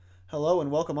Hello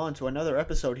and welcome on to another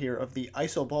episode here of the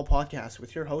ISO Ball Podcast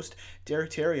with your host, Derek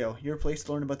Terrio, your place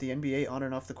to learn about the NBA on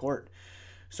and off the court.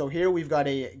 So here we've got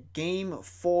a Game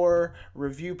 4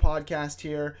 review podcast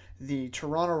here. The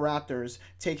Toronto Raptors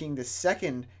taking the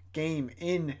second game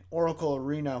in Oracle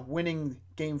Arena, winning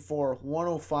Game 4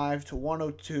 105 to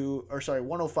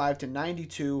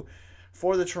 92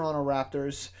 for the Toronto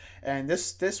Raptors. And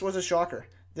this was a shocker.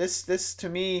 This to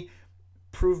me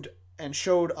proved and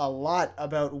showed a lot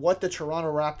about what the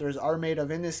Toronto Raptors are made of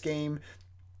in this game.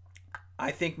 I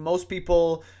think most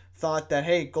people thought that,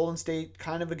 hey, Golden State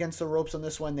kind of against the ropes on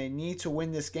this one. They need to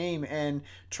win this game. And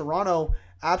Toronto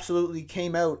absolutely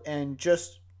came out and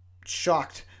just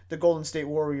shocked the Golden State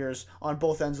Warriors on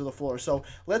both ends of the floor. So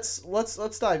let's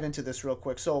dive into this real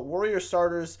quick. So Warriors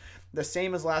starters, the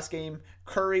same as last game: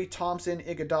 Curry, Thompson,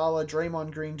 Iguodala,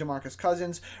 Draymond Green, DeMarcus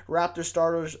Cousins. Raptors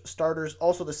starters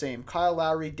also the same: Kyle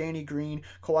Lowry, Danny Green,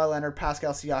 Kawhi Leonard,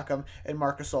 Pascal Siakam, and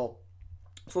Marc Gasol.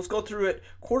 So let's go through it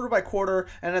quarter by quarter,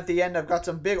 and at the end I've got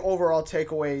some big overall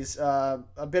takeaways,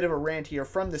 a bit of a rant here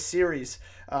from the series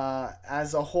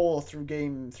as a whole through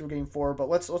game 4. But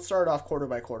let's start off quarter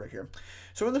by quarter here.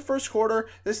 So in the first quarter,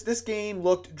 this game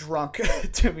looked drunk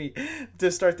to me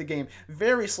to start the game.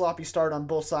 Very sloppy start on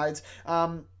both sides.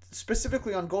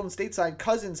 Specifically on Golden State side,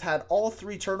 Cousins had all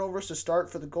 3 turnovers to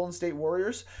start for the Golden State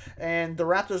Warriors, and the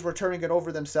Raptors were turning it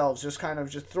over themselves, just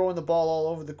throwing the ball all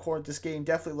over the court. This game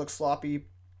definitely looked sloppy.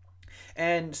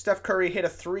 And Steph Curry hit a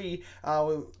 3,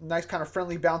 nice kind of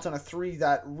friendly bounce on a 3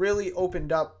 that really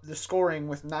opened up the scoring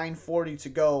with 9:40 to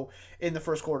go in the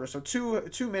first quarter. So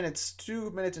two minutes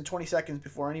and 20 seconds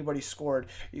before anybody scored.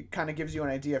 It kind of gives you an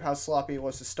idea of how sloppy it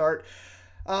was to start.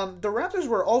 The Raptors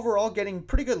were overall getting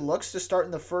pretty good looks to start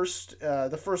in the first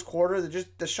quarter.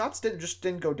 The shots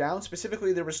didn't go down.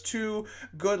 Specifically, there was 2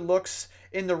 good looks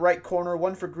in the right corner,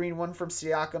 one for Green, one from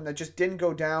Siakam, that just didn't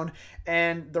go down.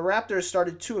 And the Raptors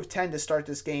started 2 of 10 to start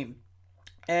this game,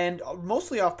 and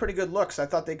mostly off pretty good looks. I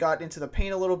thought they got into the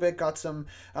paint a little bit, got some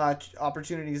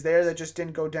opportunities there that just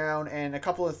didn't go down, and a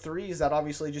couple of threes that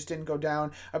obviously just didn't go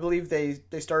down. I believe they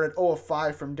started 0 of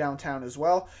 5 from downtown as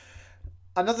well.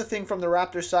 Another thing from the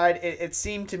Raptors side, it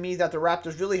seemed to me that the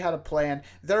Raptors really had a plan.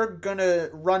 They're going to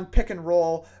run pick and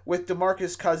roll with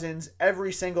DeMarcus Cousins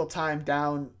every single time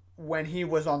down when he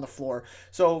was on the floor.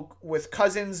 So with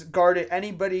Cousins guarded,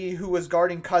 anybody who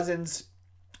Cousins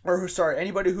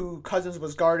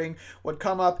was guarding would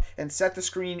come up and set the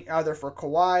screen either for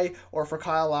Kawhi or for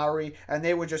Kyle Lowry, and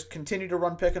they would just continue to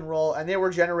run pick and roll, and they were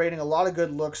generating a lot of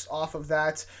good looks off of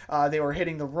that. They were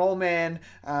hitting the roll man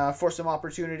for some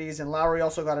opportunities, and Lowry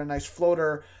also got a nice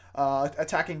floater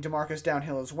attacking DeMarcus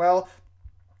downhill as well.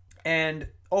 And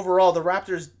overall, the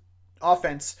Raptors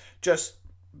offense just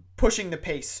pushing the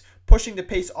pace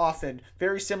often,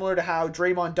 very similar to how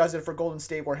Draymond does it for Golden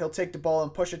State, where he'll take the ball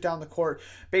and push it down the court.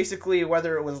 Basically,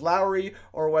 whether it was Lowry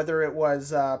or whether it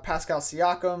was Pascal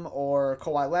Siakam or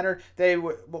Kawhi Leonard,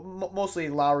 mostly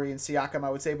Lowry and Siakam, I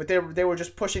would say, but they were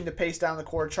just pushing the pace down the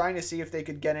court, trying to see if they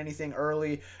could get anything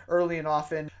early and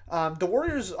often. The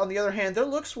Warriors, on the other hand, their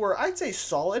looks were, I'd say,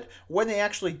 solid when they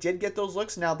actually did get those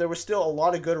looks. Now, there was still a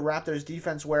lot of good Raptors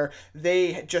defense where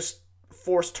they just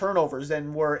forced turnovers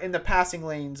and were in the passing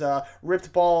lanes,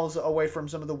 ripped balls away from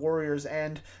some of the Warriors.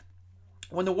 And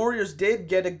when the Warriors did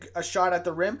get a shot at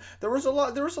the rim, there was a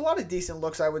lot of decent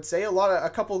looks, I would say. A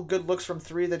couple good looks from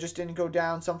 3 that just didn't go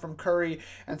down, some from Curry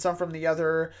and some from the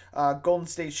other Golden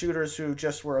State shooters who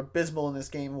just were abysmal in this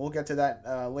game. We'll get to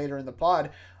that later in the pod.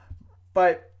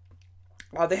 But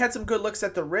they had some good looks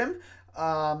at the rim,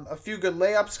 a few good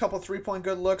layups, a couple 3-point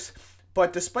good looks.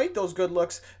 But despite those good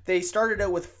looks, they started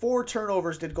out with 4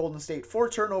 turnovers, did Golden State. 4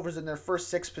 turnovers in their first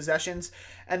 6 possessions.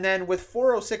 And then with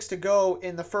 4:06 to go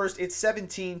in the first, it's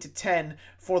 17-10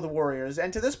 for the Warriors.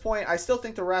 And to this point, I still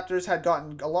think the Raptors had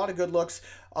gotten a lot of good looks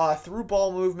through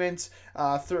ball movements,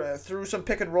 through some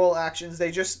pick and roll actions.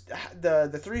 They just,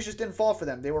 the threes just didn't fall for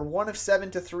them. They were 1 of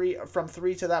 7 from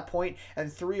 3 to that point,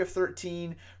 and 3 of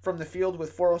 13 from the field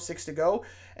with 4:06 to go.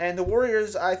 And the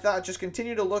Warriors, I thought, just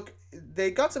continued to look.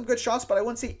 They got some good shots, but I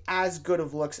wouldn't say as good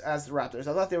of looks as the Raptors.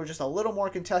 I thought they were just a little more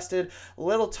contested, a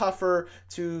little tougher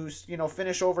to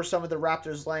finish over some of the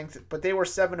Raptors' length. But they were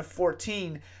 7 of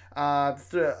 14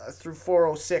 through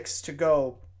 4:06 to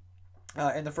go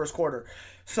in the first quarter.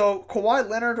 So Kawhi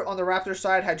Leonard on the Raptors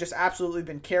side had just absolutely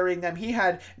been carrying them. He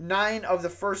had 9 of the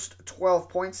first 12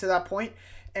 points to that point.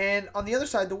 And on the other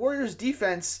side, the Warriors'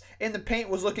 defense in the paint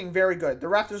was looking very good. The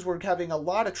Raptors were having a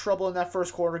lot of trouble in that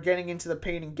first quarter, getting into the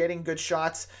paint and getting good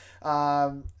shots.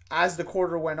 as the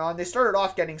quarter went on. They started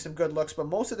off getting some good looks, but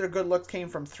most of their good looks came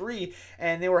from three,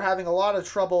 and they were having a lot of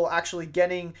trouble actually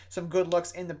getting some good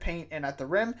looks in the paint and at the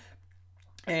rim.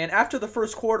 And after the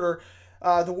first quarter,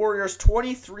 the Warriors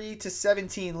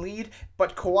 23-17 lead,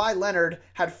 but Kawhi Leonard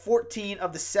had 14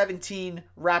 of the 17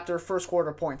 Raptor first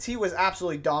quarter points. He was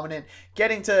absolutely dominant,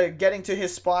 getting to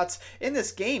his spots in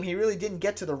this game. He really didn't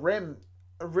get to the rim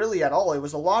really at all. It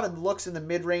was a lot of looks in the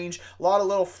mid range, a lot of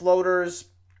little floaters.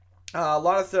 A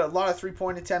lot of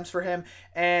 3-point attempts for him,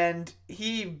 and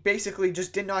he basically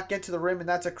just did not get to the rim, and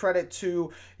that's a credit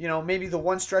to, maybe the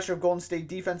one stretch of Golden State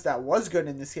defense that was good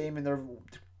in this game, and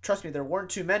trust me, there weren't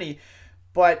too many,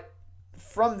 but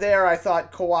from there, I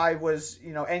thought Kawhi was,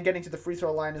 and getting to the free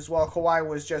throw line as well, Kawhi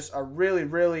was just a really,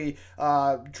 really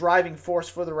driving force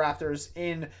for the Raptors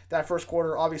in that first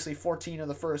quarter. Obviously, 14 of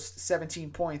the first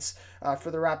 17 points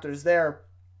for the Raptors there.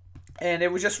 And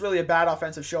it was just really a bad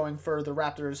offensive showing for the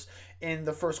Raptors in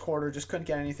the first quarter. Just couldn't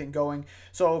get anything going.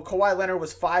 So Kawhi Leonard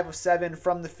was 5 of 7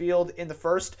 from the field in the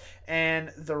first,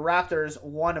 and the Raptors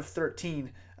 1 of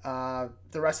 13. The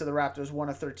rest of the Raptors 1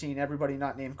 of 13. Everybody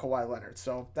not named Kawhi Leonard.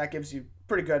 So that gives you a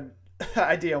pretty good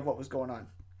idea of what was going on.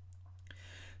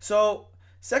 So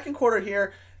second quarter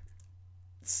here.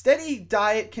 Steady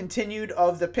diet continued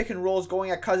of the pick and rolls going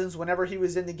at Cousins whenever he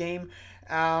was in the game.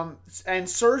 And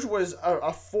Serge was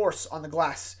a force on the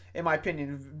glass, in my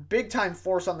opinion. Big-time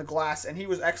force on the glass, and he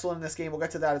was excellent in this game. We'll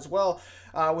get to that as well.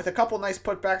 With a couple nice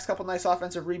putbacks, couple nice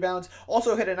offensive rebounds.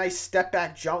 Also hit a nice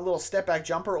little step-back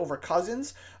jumper over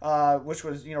Cousins, which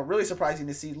was really surprising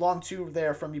to see. Long two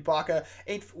there from Ibaka,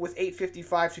 with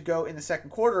 8:55 to go in the second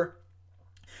quarter.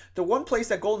 The one place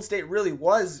that Golden State really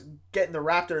was getting the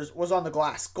Raptors was on the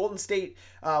glass. Golden State,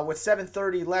 with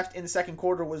 7:30 left in the second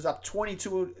quarter, was up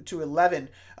 22-11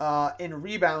 in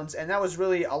rebounds, and that was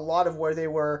really a lot of where they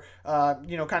were,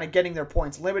 kind of getting their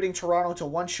points, limiting Toronto to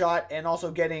one shot, and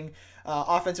also getting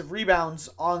offensive rebounds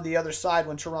on the other side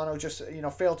when Toronto just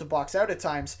failed to box out at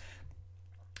times.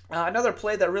 Another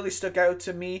play that really stuck out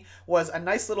to me was a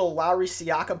nice little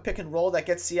Lowry-Siakam pick and roll that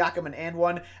gets Siakam an and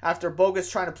one after Bogus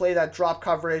trying to play that drop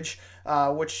coverage,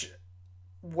 which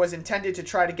was intended to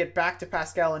try to get back to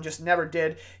Pascal and just never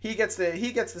did. He gets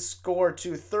the score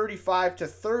to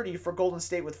 35-30 for Golden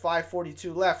State with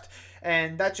 5:42 left,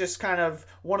 and that's just kind of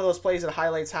one of those plays that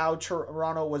highlights how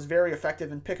Toronto was very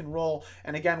effective in pick and roll.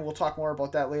 And again, we'll talk more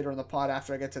about that later in the pod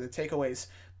after I get to the takeaways.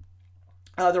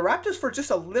 The Raptors, for just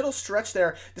a little stretch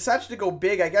there, decided to go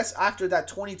big, I guess, after that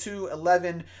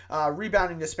 22-11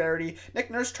 rebounding disparity. Nick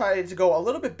Nurse tried to go a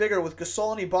little bit bigger with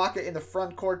Gasol and Ibaka in the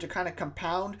front court to kind of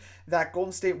compound that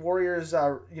Golden State Warriors,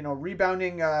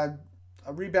 rebounding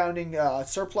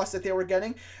surplus that they were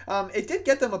getting. It did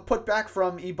get them a putback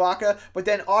from Ibaka, but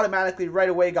then automatically right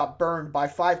away got burned by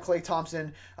 5 Klay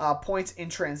Thompson points in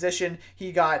transition.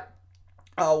 He got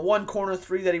one corner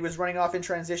three that he was running off in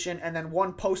transition, and then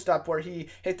one post up where he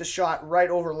hit the shot right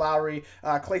over Lowry.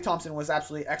 Klay Thompson was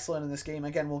absolutely excellent in this game.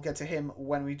 Again, we'll get to him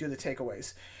when we do the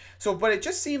takeaways. But it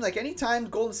just seemed like anytime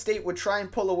Golden State would try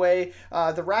and pull away,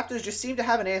 the Raptors just seemed to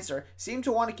have an answer. Seemed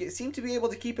to be able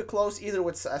to keep it close, either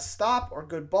with a stop or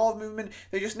good ball movement.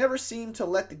 They just never seemed to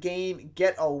let the game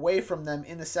get away from them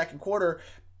in the second quarter.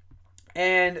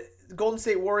 And Golden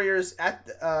State Warriors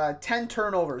at 10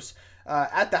 turnovers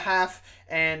at the half,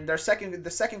 and the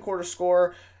second quarter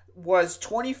score was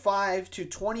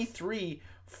 25-23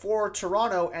 for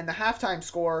Toronto, and the halftime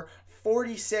score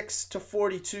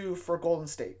 46-42 for Golden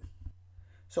State.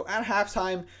 So at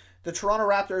halftime, the Toronto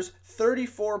Raptors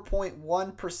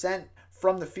 34.1%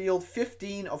 from the field,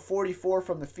 15 of 44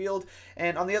 from the field,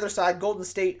 and on the other side, Golden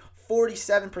State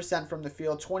 47% from the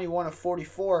field, 21 of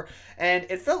 44, and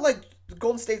it felt like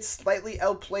Golden State slightly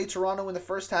outplayed Toronto in the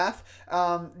first half.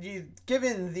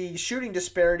 Given the shooting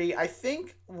disparity, I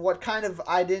think what I kind of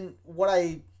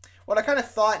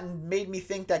thought and made me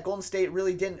think that Golden State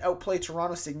really didn't outplay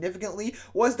Toronto significantly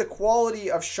was the quality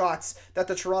of shots that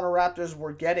the Toronto Raptors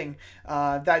were getting.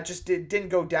 That just didn't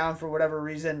go down for whatever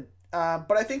reason.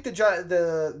 But I think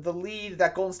the lead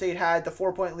that Golden State had, the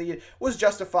 4-point lead, was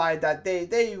justified. That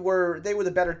they were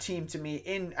the better team to me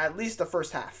in at least the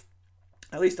first half.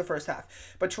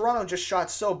 But Toronto just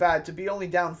shot so bad. To be only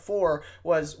down 4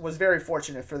 was very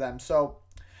fortunate for them. So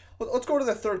let's go to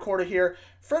the third quarter here.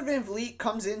 Fred VanVleet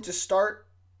comes in to start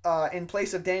in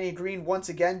place of Danny Green once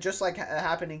again, just like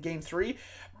happened in Game 3.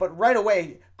 But right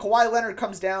away, Kawhi Leonard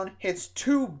comes down, hits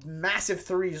 2 massive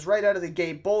threes right out of the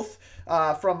gate, both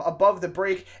from above the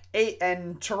break.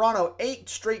 Toronto 8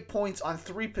 straight points on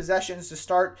 3 possessions to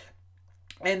start.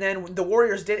 And then the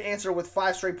Warriors did answer with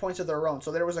 5 straight points of their own.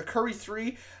 So there was a Curry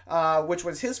 3, which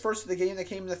was his first of the game that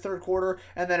came in the third quarter.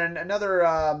 And then another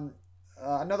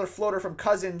another floater from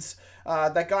Cousins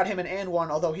that got him an and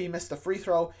one, although he missed the free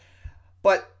throw.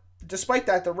 But despite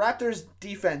that, the Raptors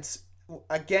defense,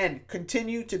 again,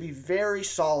 continue to be very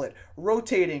solid,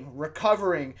 rotating,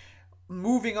 recovering,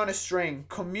 moving on a string,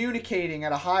 communicating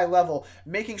at a high level,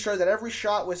 making sure that every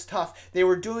shot was tough. They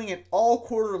were doing it all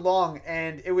quarter long,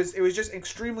 and it was just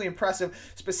extremely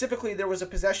impressive. Specifically, there was a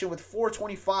possession with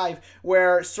 4:25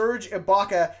 where Serge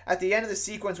Ibaka, at the end of the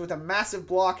sequence with a massive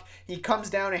block, he comes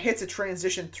down and hits a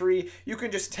transition three. You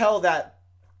can just tell that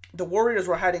the Warriors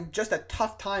were having just a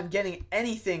tough time getting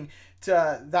anything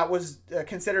that was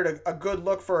considered a good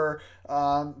look for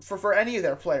any of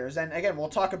their players. And again, we'll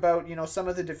talk about some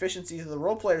of the deficiencies of the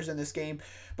role players in this game.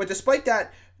 But despite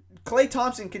that, Klay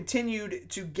Thompson continued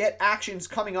to get actions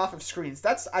coming off of screens.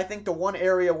 That's, I think, the one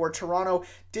area where Toronto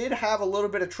did have a little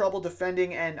bit of trouble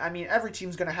defending. And I mean, every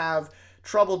team's going to have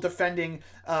trouble defending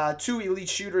two elite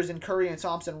shooters in Curry and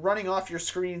Thompson, running off your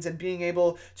screens and being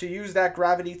able to use that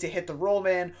gravity to hit the roll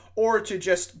man or to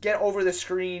just get over the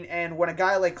screen. And when a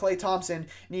guy like Klay Thompson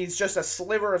needs just a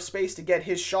sliver of space to get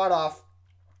his shot off,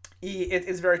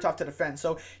 it's very tough to defend.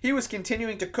 So he was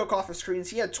continuing to cook off of screens.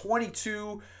 He had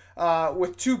 22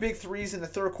 with two big threes in the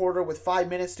third quarter with 5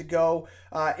 minutes to go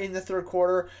in the third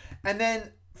quarter. And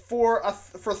then for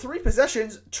three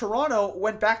possessions, Toronto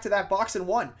went back to that box and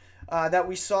one that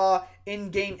we saw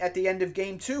at the end of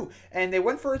game 2, and they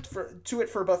went for it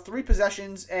for about three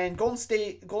possessions, and Golden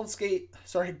State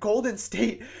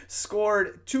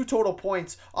scored 2 total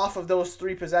points off of those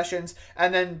three possessions,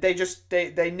 and then they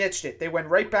niched it. They went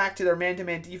right back to their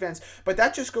man-to-man defense. But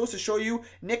that just goes to show you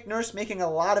Nick Nurse making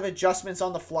a lot of adjustments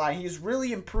on the fly. He's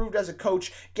really improved as a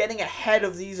coach, getting ahead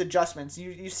of these adjustments.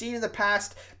 You've seen in the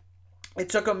past, it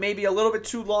took him maybe a little bit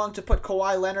too long to put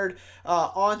Kawhi Leonard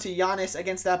onto Giannis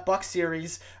against that Bucks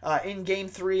series in Game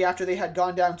 3 after they had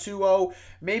gone down 2-0.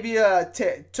 Maybe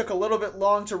took a little bit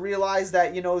long to realize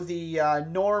that the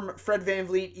Norm Fred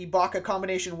VanVleet Ibaka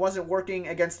combination wasn't working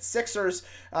against the Sixers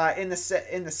in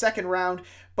the second round.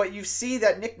 But you see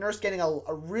that Nick Nurse getting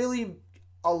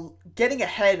getting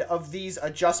ahead of these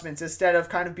adjustments instead of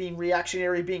kind of being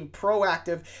reactionary, being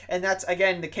proactive. And that's,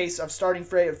 again, the case of starting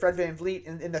Fred VanVleet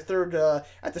in the third,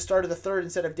 at the start of the third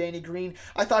instead of Danny Green.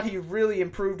 I thought he really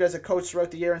improved as a coach throughout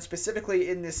the year, and specifically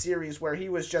in this series where he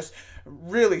was just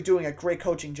really doing a great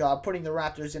coaching job, putting the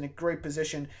Raptors in a great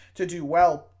position to do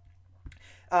well.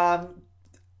 Kawhi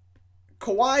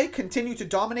continued to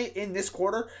dominate in this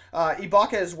quarter.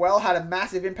 Ibaka as well had a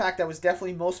massive impact that was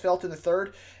definitely most felt in the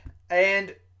third.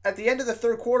 And at the end of the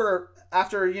third quarter,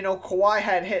 after, Kawhi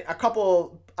had hit a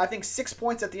couple, I think 6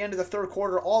 points at the end of the third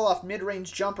quarter, all off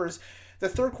mid-range jumpers, the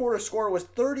third quarter score was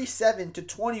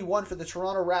 37-21 for the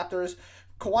Toronto Raptors.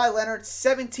 Kawhi Leonard,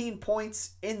 17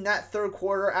 points in that third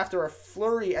quarter after a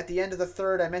flurry at the end of the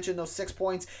third. I mentioned those 6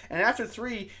 points. And after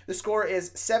 3, the score is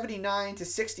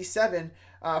 79-67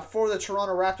 for the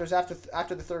Toronto Raptors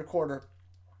after the third quarter.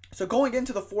 So going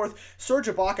into the fourth, Serge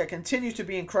Ibaka continues to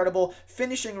be incredible,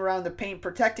 finishing around the paint,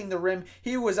 protecting the rim.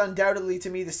 He was undoubtedly, to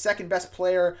me, the second best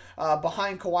player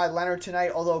behind Kawhi Leonard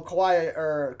tonight, although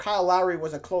Kyle Lowry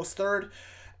was a close third.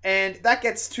 And that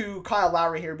gets to Kyle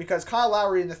Lowry here, because Kyle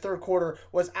Lowry in the third quarter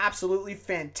was absolutely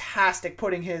fantastic,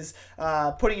 putting his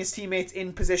teammates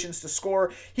in positions to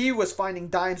score. He was finding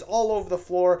dimes all over the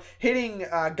floor, hitting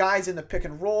guys in the pick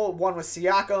and roll. One was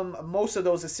Siakam. Most of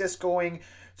those assists going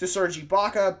to Serge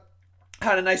Ibaka.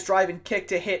 Had a nice drive and kick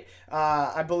to hit,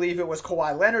 I believe it was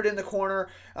Kawhi Leonard in the corner.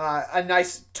 A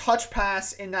nice touch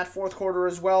pass in that fourth quarter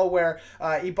as well, where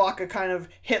Ibaka kind of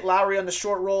hit Lowry on the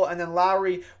short roll, and then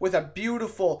Lowry with a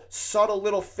beautiful, subtle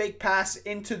little fake pass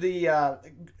into the...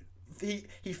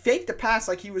 He faked the pass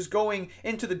like he was going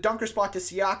into the dunker spot to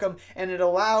Siakam, and it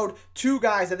allowed two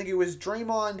guys, I think it was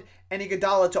Draymond and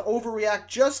Iguodala, to overreact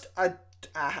just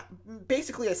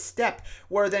basically a step,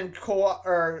 where then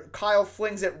Kyle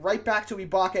flings it right back to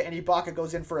Ibaka, and Ibaka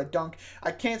goes in for a dunk.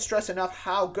 I can't stress enough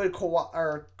how good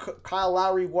Kyle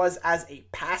Lowry was as a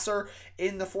passer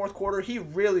in the fourth quarter. He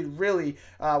really, really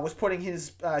was putting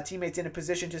his teammates in a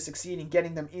position to succeed and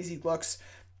getting them easy looks.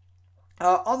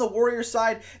 On the Warriors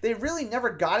side, they really never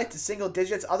got it to single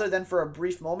digits other than for a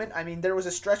brief moment. I mean, there was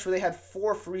a stretch where they had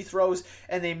 4 free throws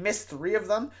and they missed 3 of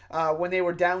them when they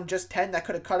were down just 10. That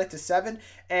could have cut it to 7.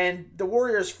 And the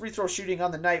Warriors' free throw shooting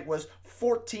on the night was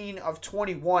 14 of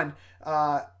 21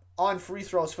 on free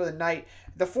throws for the night.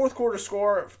 The fourth quarter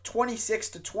score,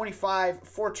 26-25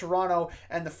 for Toronto,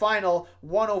 and the final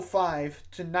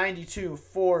 105-92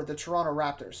 for the Toronto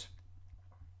Raptors.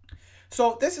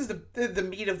 So this is the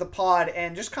meat of the pod,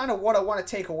 and just kind of what I want to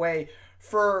take away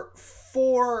for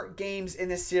 4 games in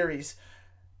this series.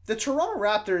 The Toronto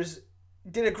Raptors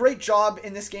did a great job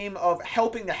in this game of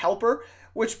helping the helper,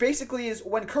 which basically is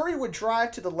when Curry would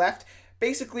drive to the left,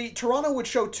 basically Toronto would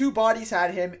show two bodies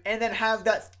at him and then have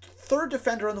that third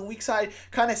defender on the weak side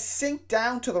kind of sink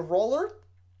down to the roller.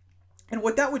 And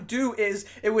what that would do is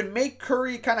it would make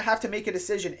Curry kind of have to make a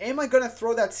decision. Am I going to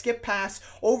throw that skip pass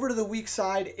over to the weak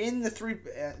side in the three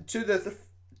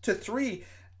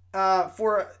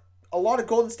for a lot of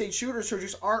Golden State shooters who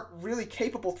just aren't really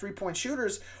capable three-point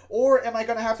shooters, or am I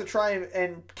going to have to try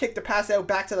and kick the pass out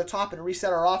back to the top and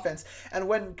reset our offense? And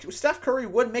when Steph Curry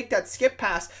would make that skip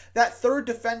pass, that third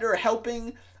defender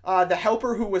helping the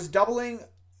helper who was doubling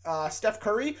Steph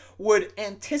Curry would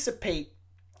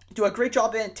do a great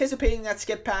job of anticipating that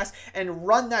skip pass and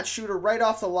run that shooter right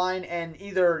off the line and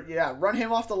either run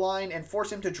him off the line and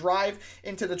force him to drive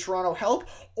into the Toronto help,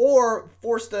 or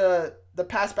force the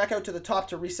pass back out to the top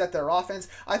to reset their offense.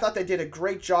 I thought they did a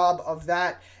great job of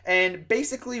that. And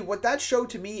basically what that showed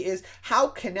to me is how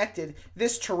connected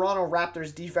this Toronto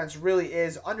Raptors defense really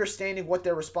is, understanding what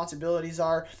their responsibilities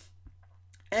are.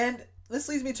 And this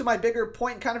leads me to my bigger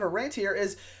point and kind of a rant here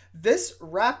is this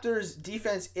Raptors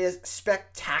defense is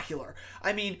spectacular.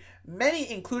 I mean, many,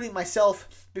 including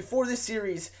myself, before this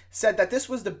series said that this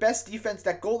was the best defense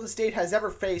that Golden State has ever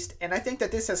faced, and I think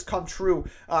that this has come true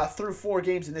through 4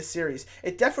 games in this series.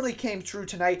 It definitely came true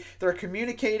tonight. They're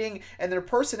communicating, and their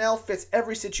personnel fits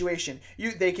every situation.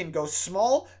 They can go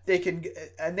small, and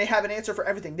they have an answer for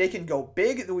everything. They can go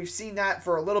big. We've seen that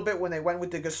for a little bit when they went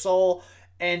with the Gasol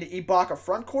and Ibaka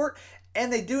front court.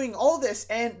 And they're doing all this,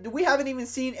 and we haven't even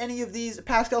seen any of these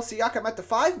Pascal Siakam at the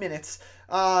 5 minutes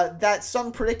that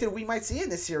some predicted we might see in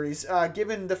this series,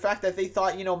 given the fact that they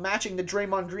thought, matching the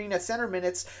Draymond Green at center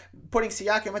minutes, putting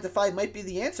Siakam at the 5 might be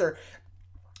the answer.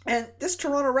 And this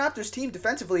Toronto Raptors team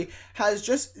defensively has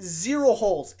just 0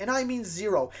 holes, and I mean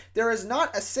 0. There is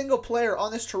not a single player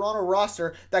on this Toronto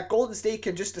roster that Golden State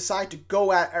can just decide to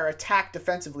go at or attack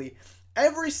defensively.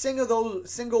 Every single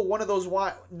one of those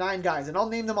 9 guys, and I'll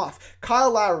name them off.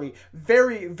 Kyle Lowry,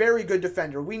 very, very good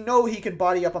defender. We know he can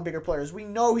body up on bigger players. We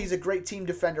know he's a great team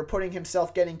defender, putting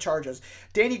himself, getting charges.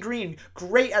 Danny Green,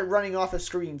 great at running off of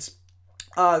screens.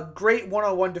 Great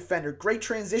one-on-one defender. Great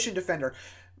transition defender.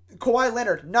 Kawhi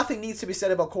Leonard, nothing needs to be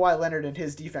said about Kawhi Leonard and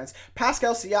his defense.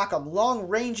 Pascal Siakam,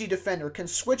 long-rangey defender, can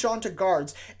switch on to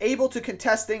guards, able to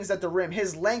contest things at the rim.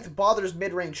 His length bothers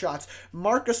mid-range shots.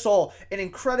 Marc Gasol, an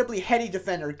incredibly heady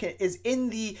defender, is in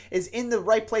the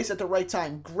right place at the right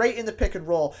time. Great in the pick and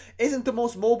roll. Isn't the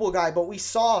most mobile guy, but we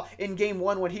saw in Game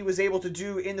 1 what he was able to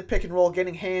do in the pick and roll,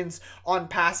 getting hands on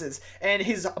passes. And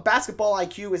his basketball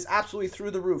IQ is absolutely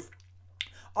through the roof.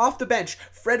 Off the bench,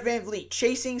 Fred VanVleet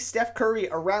chasing Steph Curry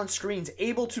around screens,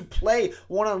 able to play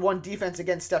one-on-one defense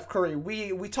against Steph Curry.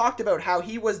 We talked about how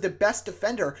he was the best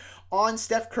defender on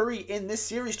Steph Curry in this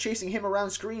series, chasing him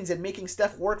around screens and making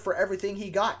Steph work for everything he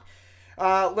got.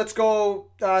 Let's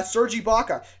go Serge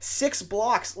Ibaka. 6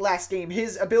 blocks last game.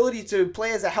 His ability to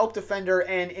play as a help defender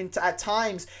and at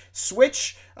times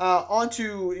switch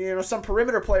onto some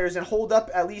perimeter players and hold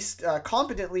up at least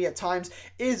competently at times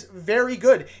is very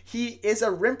good. He is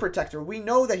a rim protector. We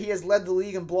know that he has led the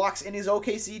league in blocks in his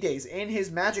OKC days. In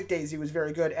his Magic days, he was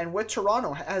very good. And with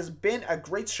Toronto, has been a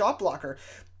great shot blocker.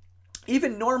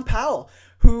 Even Norm Powell,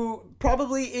 who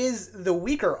probably is the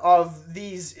weaker of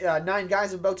these 9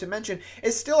 guys I'm about to mention,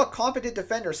 is still a competent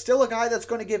defender, still a guy that's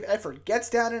going to give effort, gets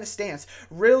down in a stance,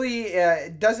 really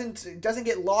doesn't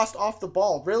get lost off the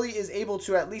ball, really is able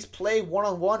to at least play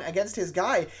one-on-one against his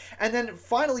guy. And then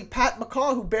finally, Pat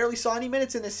McCaw, who barely saw any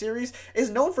minutes in this series, is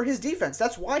known for his defense.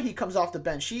 That's why he comes off the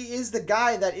bench. He is the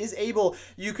guy that is able,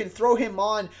 you can throw him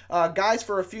on guys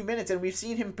for a few minutes, and we've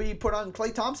seen him be put on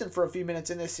Klay Thompson for a few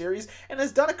minutes in this series, and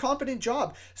has done a competent job.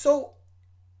 So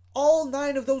all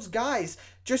 9 of those guys,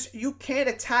 you can't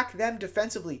attack them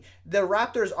defensively. The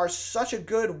Raptors are such a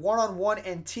good one-on-one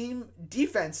and team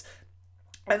defense,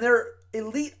 and they're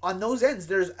elite on those ends.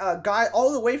 There's a guy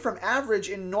all the way from average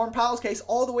in Norm Powell's case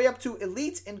all the way up to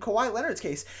elite in Kawhi Leonard's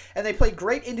case. And they play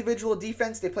great individual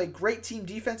defense. They play great team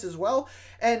defense as well.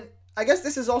 And I guess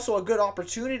this is also a good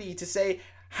opportunity to say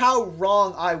how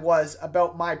wrong I was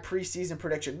about my preseason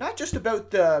prediction. Not just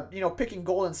about the, picking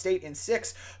Golden State in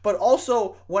 6, but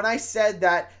also when I said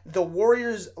that the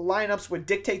Warriors lineups would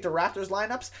dictate the Raptors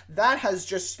lineups. That has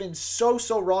just been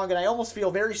so wrong, and I almost feel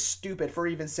very stupid for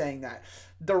even saying that.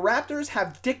 The Raptors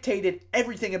have dictated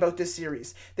everything about this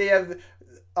series. They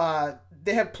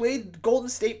have played Golden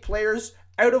State players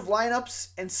out of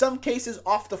lineups, in some cases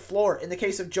off the floor. In the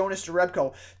case of Jonas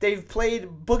Jerebko, they've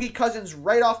played Boogie Cousins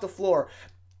right off the floor.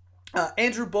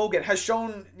 Andrew Bogut has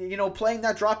shown, playing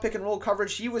that drop pick and roll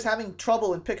coverage, he was having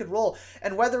trouble in pick and roll.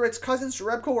 And whether it's Cousins,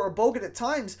 Jerebko, or Bogut at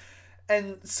times,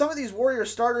 And some of these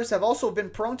Warriors starters have also been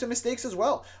prone to mistakes as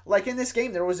well. Like in this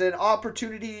game, there was an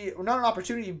opportunity, not an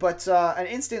opportunity, but an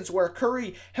instance where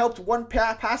Curry helped one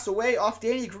pass away off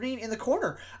Danny Green in the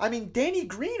corner. I mean, Danny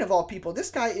Green, of all people,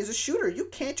 this guy is a shooter. You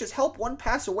can't just help one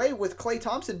pass away with Klay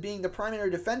Thompson being the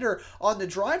primary defender on the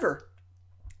driver.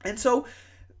 And so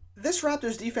this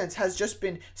Raptors defense has just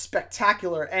been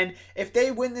spectacular. And if they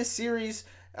win this series,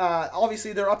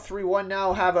 obviously they're up 3-1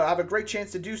 now, have a great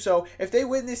chance to do so. If they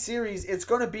win this series, it's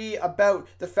going to be about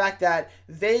the fact that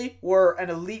they were an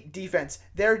elite defense.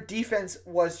 Their defense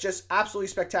was just absolutely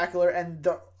spectacular, and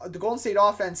the Golden State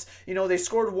offense, they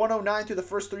scored 109 through the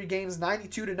first 3 games,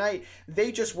 92 tonight.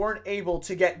 They just weren't able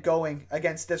to get going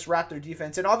against this Raptor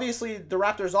defense. And obviously the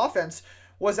Raptors offense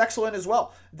was excellent as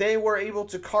well. They were able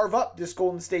to carve up this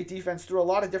Golden State defense through a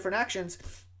lot of different actions.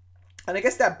 And I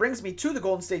guess that brings me to the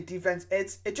Golden State defense.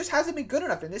 It just hasn't been good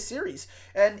enough in this series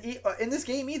and in this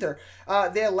game either.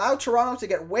 They allowed Toronto to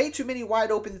get way too many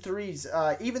wide open threes.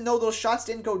 Even though those shots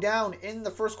didn't go down in the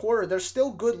first quarter, they're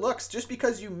still good looks. Just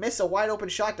because you miss a wide open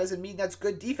shot doesn't mean that's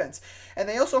good defense. And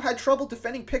they also had trouble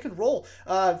defending pick and roll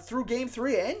through Game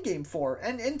 3 and Game 4,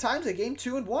 and in times of Game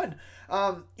 2 and 1.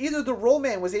 Either the roll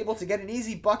man was able to get an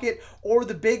easy bucket, or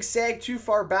the big sagged too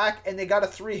far back and they got a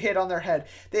 3 hit on their head.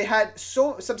 They had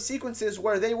some sequences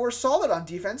where they were solid on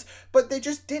defense, but they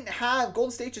just didn't have,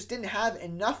 Golden State just didn't have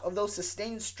enough of those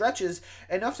sustained stretches,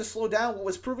 enough to slow down what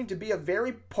was proving to be a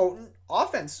very potent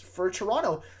offense for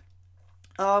Toronto.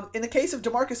 In the case of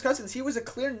DeMarcus Cousins, he was a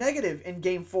clear negative in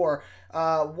Game 4,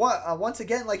 once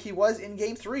again like he was in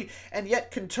Game 3, and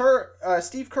yet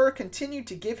Steve Kerr continued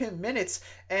to give him minutes,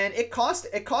 and it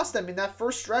cost them in that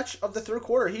first stretch of the third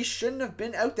quarter. He shouldn't have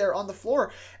been out there on the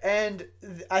floor, and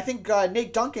I think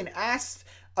Nate Duncan asked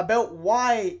about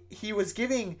why he was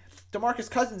giving DeMarcus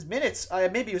Cousins minutes.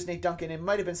 Maybe it was Nate Duncan, it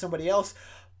might have been somebody else,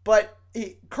 but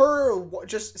Kerr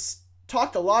just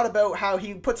talked a lot about how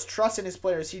he puts trust in his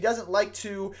players. He doesn't like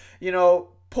to,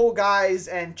 pull guys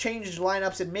and change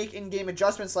lineups and make in-game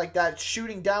adjustments like that,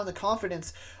 shooting down the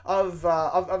confidence of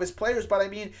his players. But I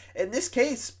mean, in this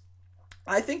case,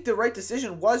 I think the right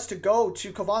decision was to go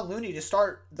to Kevon Looney to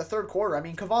start the third quarter. I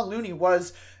mean, Kevon Looney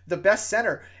was the best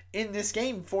center in this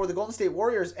game for the Golden State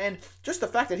Warriors, and just the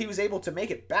fact that he was able to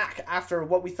make it back after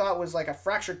what we thought was like a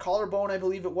fractured collarbone, I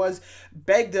believe it was,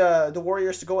 begged the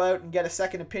Warriors to go out and get a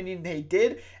second opinion. They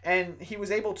did, and he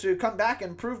was able to come back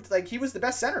and prove like he was the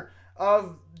best center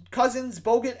of Cousins,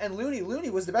 Bogut, and Looney. Looney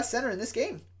was the best center in this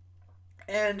game,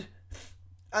 and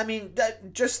I mean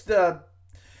that just the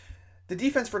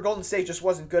defense for Golden State just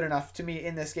wasn't good enough to me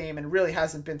in this game, and really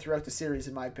hasn't been throughout the series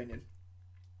in my opinion.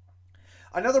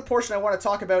 Another portion I want to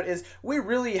talk about is we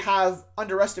really have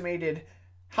underestimated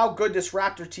how good this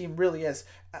Raptor team really is,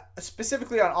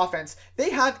 specifically on offense. They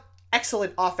have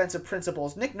excellent offensive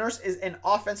principles. Nick Nurse is an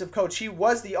offensive coach. He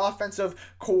was the offensive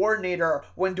coordinator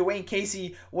when Dwayne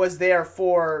Casey was there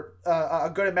for a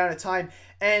good amount of time,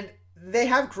 and they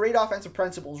have great offensive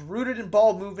principles, rooted in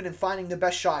ball movement and finding the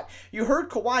best shot. You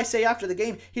heard Kawhi say after the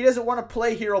game, he doesn't want to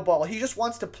play hero ball. He just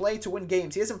wants to play to win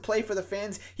games. He doesn't play for the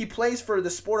fans. He plays for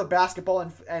the sport of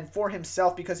basketball and for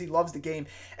himself because he loves the game.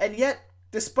 And yet,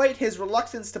 despite his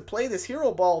reluctance to play this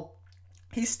hero ball,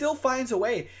 he still finds a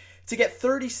way to get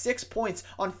 36 points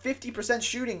on 50%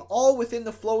 shooting, all within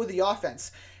the flow of the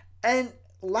offense. And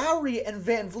Lowry and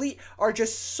Van Vliet are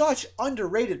just such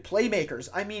underrated playmakers.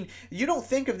 I mean, you don't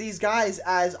think of these guys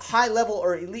as high-level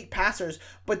or elite passers,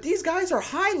 but these guys are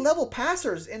high-level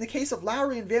passers in the case of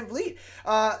Lowry and Van Vliet.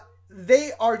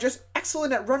 They are just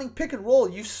excellent at running pick and roll.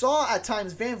 You saw at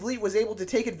times Van Vliet was able to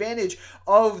take advantage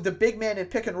of the big man in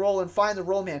pick and roll and find the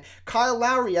roll man. Kyle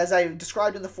Lowry, as I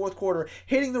described in the fourth quarter,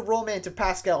 hitting the roll man to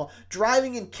Pascal,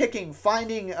 driving and kicking,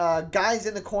 finding guys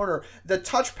in the corner. The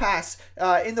touch pass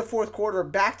in the fourth quarter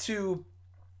back to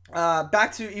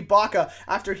Ibaka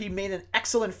after he made an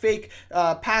excellent fake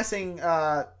pass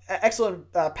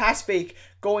fake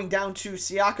going down to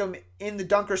Siakam in the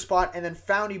dunker spot and then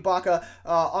found Ibaka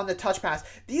on the touch pass.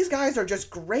 These guys are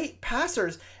just great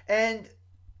passers, and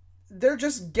they're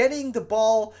just getting the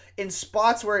ball in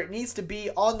spots where it needs to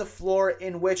be on the floor,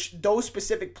 in which those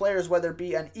specific players, whether it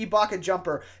be an Ibaka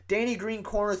jumper, Danny Green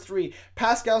corner 3,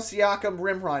 Pascal Siakam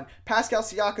rim run, Pascal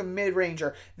Siakam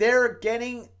mid-ranger, they're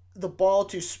getting the ball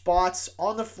to spots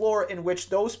on the floor in which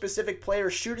those specific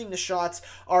players shooting the shots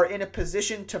are in a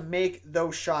position to make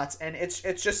those shots, and it's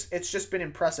just been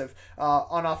impressive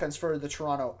on offense for the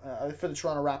Toronto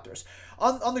Raptors.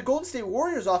 On the Golden State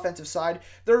Warriors offensive side,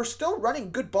 they're still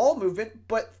running good ball movement,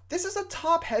 but this is a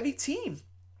top heavy team.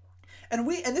 And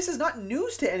this is not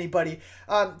news to anybody.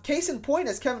 Case in point,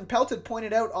 as Kevin Pelton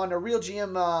pointed out on a Real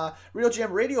GM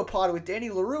radio pod with Danny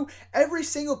LaRue, every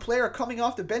single player coming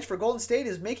off the bench for Golden State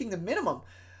is making the minimum.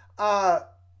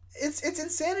 It's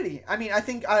insanity. I mean, I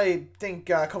think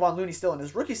Kevon Looney's still in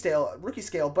his rookie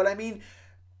scale, but I mean,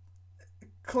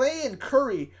 Clay and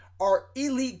Curry are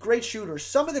elite great shooters,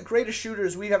 some of the greatest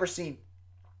shooters we've ever seen.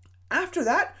 After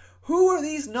that, who are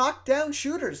these knockdown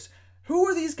shooters? Who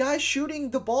are these guys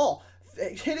shooting the ball,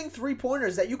 hitting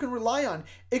three-pointers that you can rely on?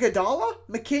 Iguodala,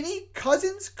 McKinney,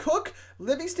 Cousins, Cook,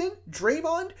 Livingston,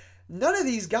 Draymond. None of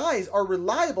these guys are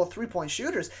reliable three-point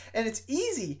shooters. And it's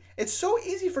easy. It's so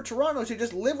easy for Toronto to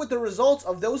just live with the results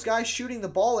of those guys shooting the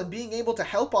ball and being able to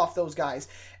help off those guys.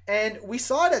 And we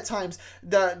saw it at times.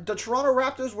 The Toronto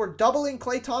Raptors were doubling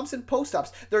Klay Thompson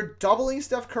post-ups. They're doubling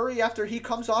Steph Curry after he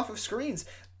comes off of screens.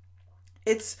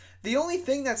 It's the only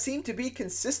thing that seemed to be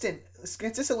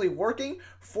consistently working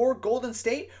for Golden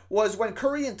State was when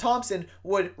Curry and Thompson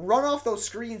would run off those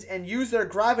screens and use their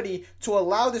gravity to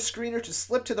allow the screener to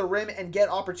slip to the rim and get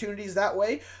opportunities that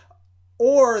way.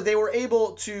 Or they were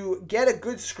able to get a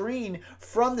good screen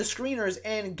from the screeners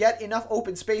and get enough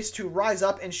open space to rise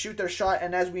up and shoot their shot.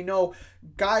 And as we know,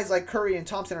 guys like Curry and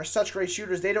Thompson are such great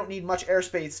shooters, they don't need much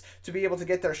airspace to be able to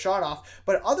get their shot off.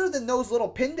 But other than those little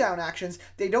pin down actions,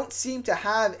 they don't seem to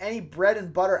have any bread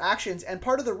and butter actions. And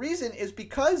part of the reason is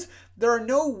because there are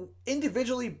no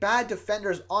individually bad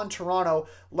defenders on Toronto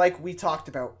like we talked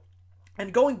about.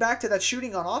 And going back to that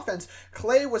shooting on offense,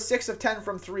 Clay was 6 of 10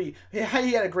 from 3. He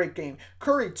had a great game.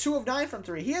 Curry, 2 of 9 from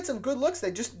 3. He had some good looks.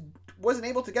 They just wasn't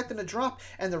able to get them to drop.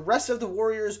 And the rest of the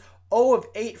Warriors, 0 of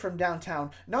 8 from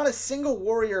downtown. Not a single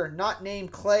Warrior not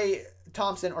named Klay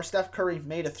Thompson or Steph Curry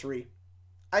made a 3.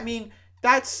 I mean,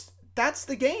 that's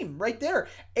the game right there.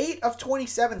 8 of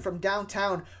 27 from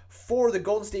downtown for the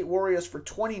Golden State Warriors for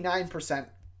 29%.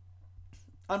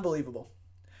 Unbelievable.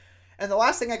 And the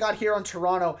last thing I got here on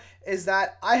Toronto is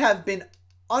that I have been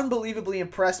unbelievably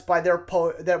impressed by their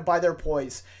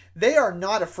poise. They are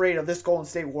not afraid of this Golden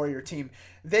State Warrior team.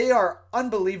 They are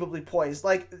unbelievably poised.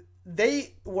 Like,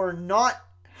 they were not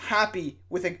happy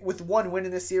with one win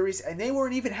in this series, and they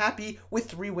weren't even happy with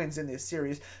 3 wins in this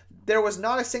series. There was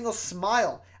not a single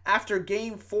smile after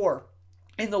Game 4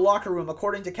 in the locker room,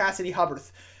 according to Cassidy Hubbard.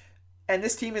 And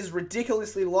this team is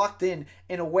ridiculously locked in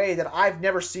a way that I've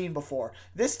never seen before.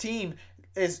 This team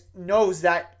knows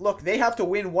that, look, they have to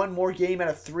win one more game out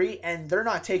of 3, and they're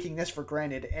not taking this for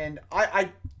granted. And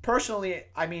I personally,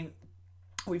 I mean,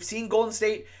 we've seen Golden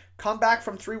State come back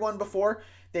from 3-1 before.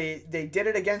 They did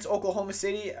it against Oklahoma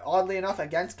City, oddly enough,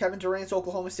 against Kevin Durant's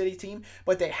Oklahoma City team.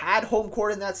 But they had home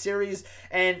court in that series,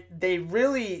 and they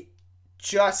really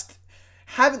just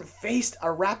haven't faced a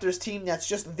Raptors team that's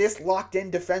just this locked in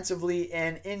defensively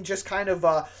and in just kind of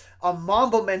a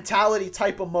Mamba mentality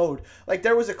type of mode. Like,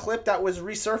 there was a clip that was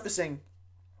resurfacing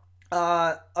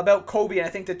about Kobe, and I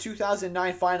think the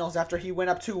 2009 finals after he went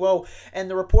up 2-0, and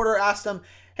the reporter asked him,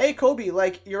 "Hey Kobe,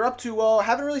 like, you're up 2-0, I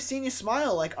haven't really seen you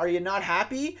smile. Like, are you not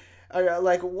happy?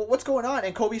 Like, what's going on?"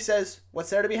 And Kobe says,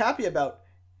 "What's there to be happy about?"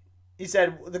 He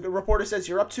said, the reporter says,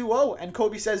 "You're up 2-0, and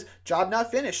Kobe says, "Job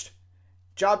not finished."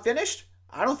 Job finished?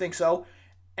 I don't think so.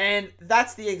 And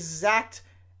that's the exact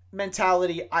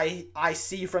mentality I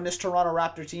see from this Toronto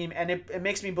Raptor team, and it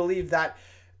makes me believe that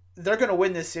they're going to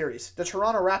win this series. The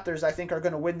Toronto Raptors, I think, are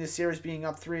going to win this series being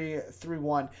up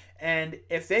 3-1. And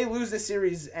if they lose this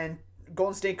series and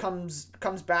Golden State comes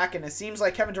back, and it seems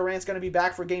like Kevin Durant's going to be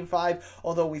back for Game 5,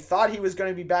 although we thought he was going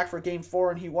to be back for Game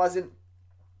 4 and he wasn't,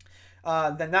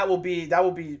 then that will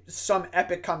be some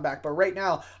epic comeback. But right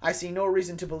now, I see no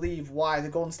reason to believe why the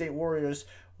Golden State Warriors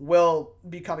will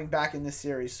be coming back in this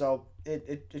series. So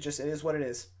it is what it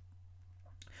is.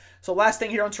 So last thing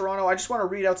here on Toronto, I just want to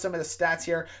read out some of the stats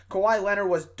here. Kawhi Leonard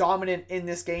was dominant in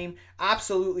this game,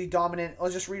 absolutely dominant. I'll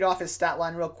just read off his stat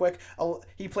line real quick.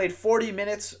 He played 40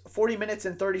 minutes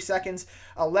and 30 seconds,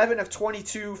 11 of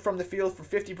 22 from the field for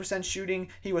 50% shooting.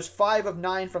 He was 5 of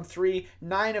 9 from 3,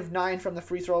 9 of 9 from the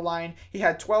free throw line. He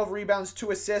had 12 rebounds,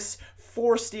 2 assists,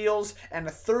 4 steals, and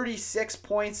 36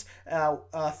 points,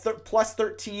 plus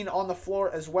 13 on the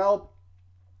floor as well.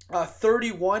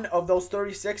 31 of those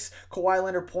 36 Kawhi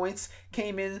Leonard points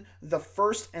came in the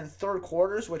first and third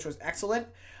quarters, which was excellent.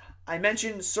 I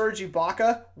mentioned Serge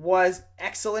Ibaka was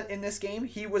excellent in this game.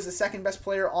 He was the second best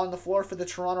player on the floor for the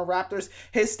Toronto Raptors.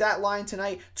 His stat line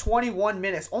tonight, 21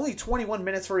 minutes. Only 21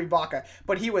 minutes for Ibaka,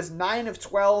 but he was 9 of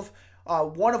 12,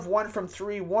 1 of 1 from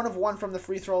 3, 1 of 1 from the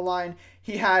free throw line.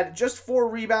 He had just 4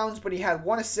 rebounds, but he had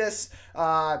 1 assist,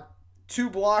 2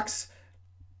 blocks,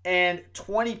 and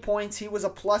 20 points. He was a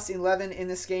plus 11 in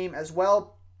this game as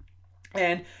well.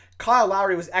 And Kyle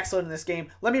Lowry was excellent in this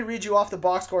game. Let me read you off the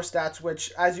box score stats,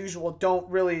 which, as usual, don't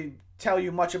really tell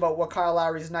you much about what Kyle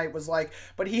Lowry's night was like.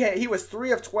 But he was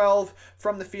 3 of 12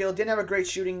 from the field. Didn't have a great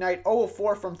shooting night. 0 of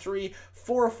 4 from 3.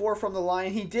 4 of 4 from the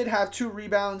line. He did have 2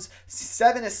 rebounds,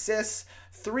 7 assists,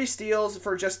 3 steals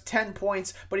for just 10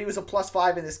 points, but he was a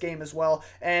 +5 in this game as well.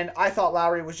 And I thought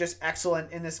Lowry was just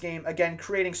excellent in this game. Again,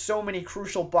 creating so many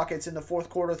crucial buckets in the fourth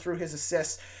quarter through his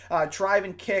assists. Drive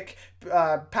and kick,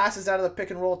 passes out of the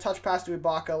pick and roll, touch pass to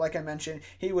Ibaka, like I mentioned.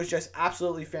 He was just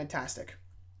absolutely fantastic.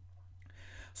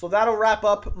 So that'll wrap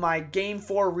up my Game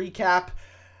 4 recap.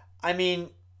 I mean,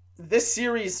 this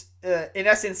series, in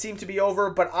essence, seemed to be over,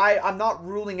 but I'm not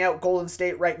ruling out Golden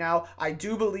State right now. I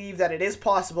do believe that it is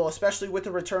possible, especially with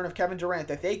the return of Kevin Durant,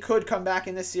 that they could come back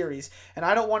in this series. And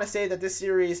I don't want to say that this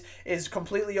series is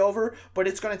completely over, but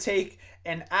it's going to take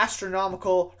an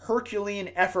astronomical, Herculean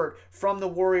effort from the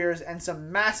Warriors and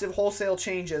some massive wholesale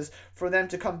changes for them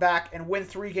to come back and win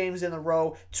 3 games in a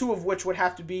row, 2 of which would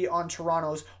have to be on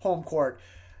Toronto's home court.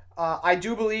 I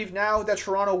do believe now that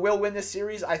Toronto will win this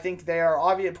series. I think they are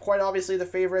quite obviously the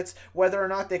favorites. Whether or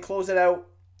not they close it out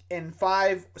in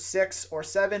 5, 6, or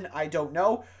 7, I don't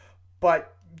know.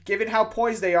 But given how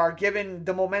poised they are, given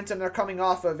the momentum they're coming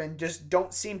off of, and just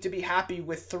don't seem to be happy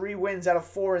with 3 wins out of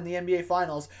 4 in the NBA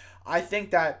Finals, I think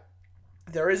that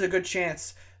there is a good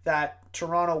chance that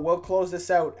Toronto will close this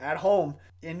out at home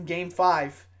in Game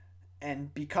 5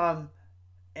 and become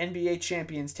NBA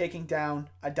champions, taking down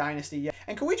a dynasty.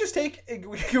 And can we just take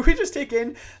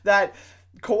in that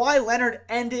Kawhi Leonard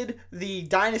ended the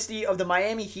dynasty of the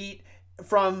Miami Heat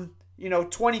from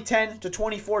 2010 to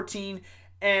 2014,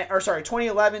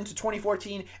 2011 to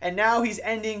 2014, and now he's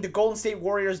ending the Golden State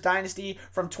Warriors dynasty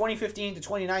from 2015 to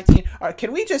 2019.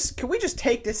 Can we just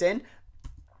take this in?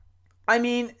 I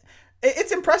mean,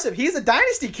 it's impressive. He's a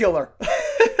dynasty killer.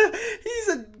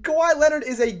 Kawhi Leonard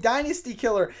is a dynasty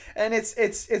killer, and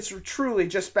it's truly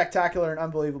just spectacular and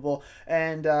unbelievable.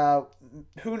 And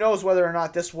who knows whether or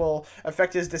not this will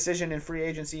affect his decision in free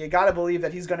agency. You got to believe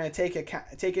that he's going to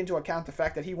take into account the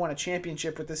fact that he won a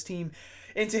championship with this team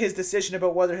into his decision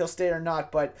about whether he'll stay or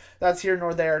not. But that's here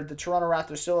nor there. The Toronto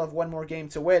Raptors still have one more game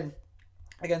to win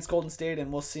against Golden State,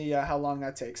 and we'll see how long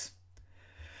that takes.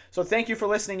 So thank you for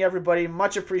listening, everybody.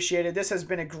 Much appreciated. This has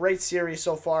been a great series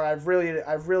so far. I've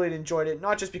really enjoyed it.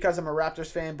 Not just because I'm a Raptors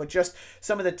fan, but just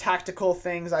some of the tactical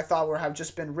things I thought have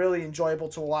just been really enjoyable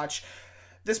to watch.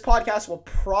 This podcast will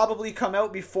probably come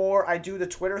out before I do the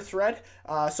Twitter thread.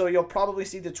 So you'll probably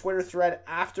see the Twitter thread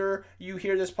after you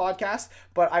hear this podcast.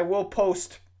 But I will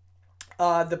post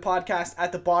the podcast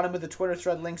at the bottom of the Twitter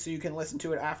thread link so you can listen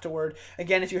to it afterward.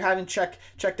 Again, if you haven't checked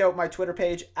out my Twitter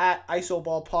page at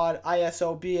ISOBallPod,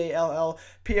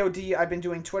 ISOBALLPOD, I've been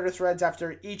doing Twitter threads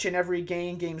after each and every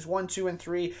game, games 1, 2, and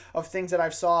 3 of things that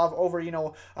I've saw of over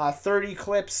 30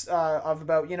 clips of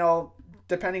about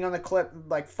depending on the clip,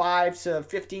 like 5 to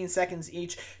 15 seconds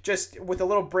each, just with a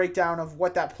little breakdown of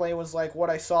what that play was like, what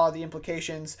I saw, the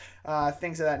implications,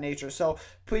 things of that nature. So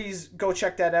please go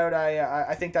check that out.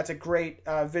 I think that's a great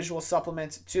visual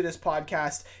supplement to this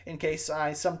podcast in case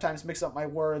I sometimes mix up my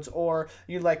words, or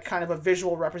you like kind of a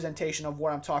visual representation of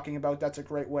what I'm talking about. That's a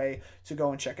great way to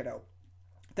go and check it out.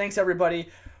 Thanks, everybody.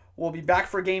 We'll be back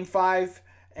for Game 5.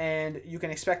 And you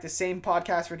can expect the same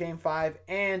podcast for Game 5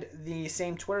 and the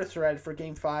same Twitter thread for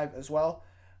Game 5 as well.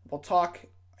 We'll talk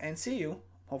and see you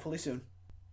hopefully soon.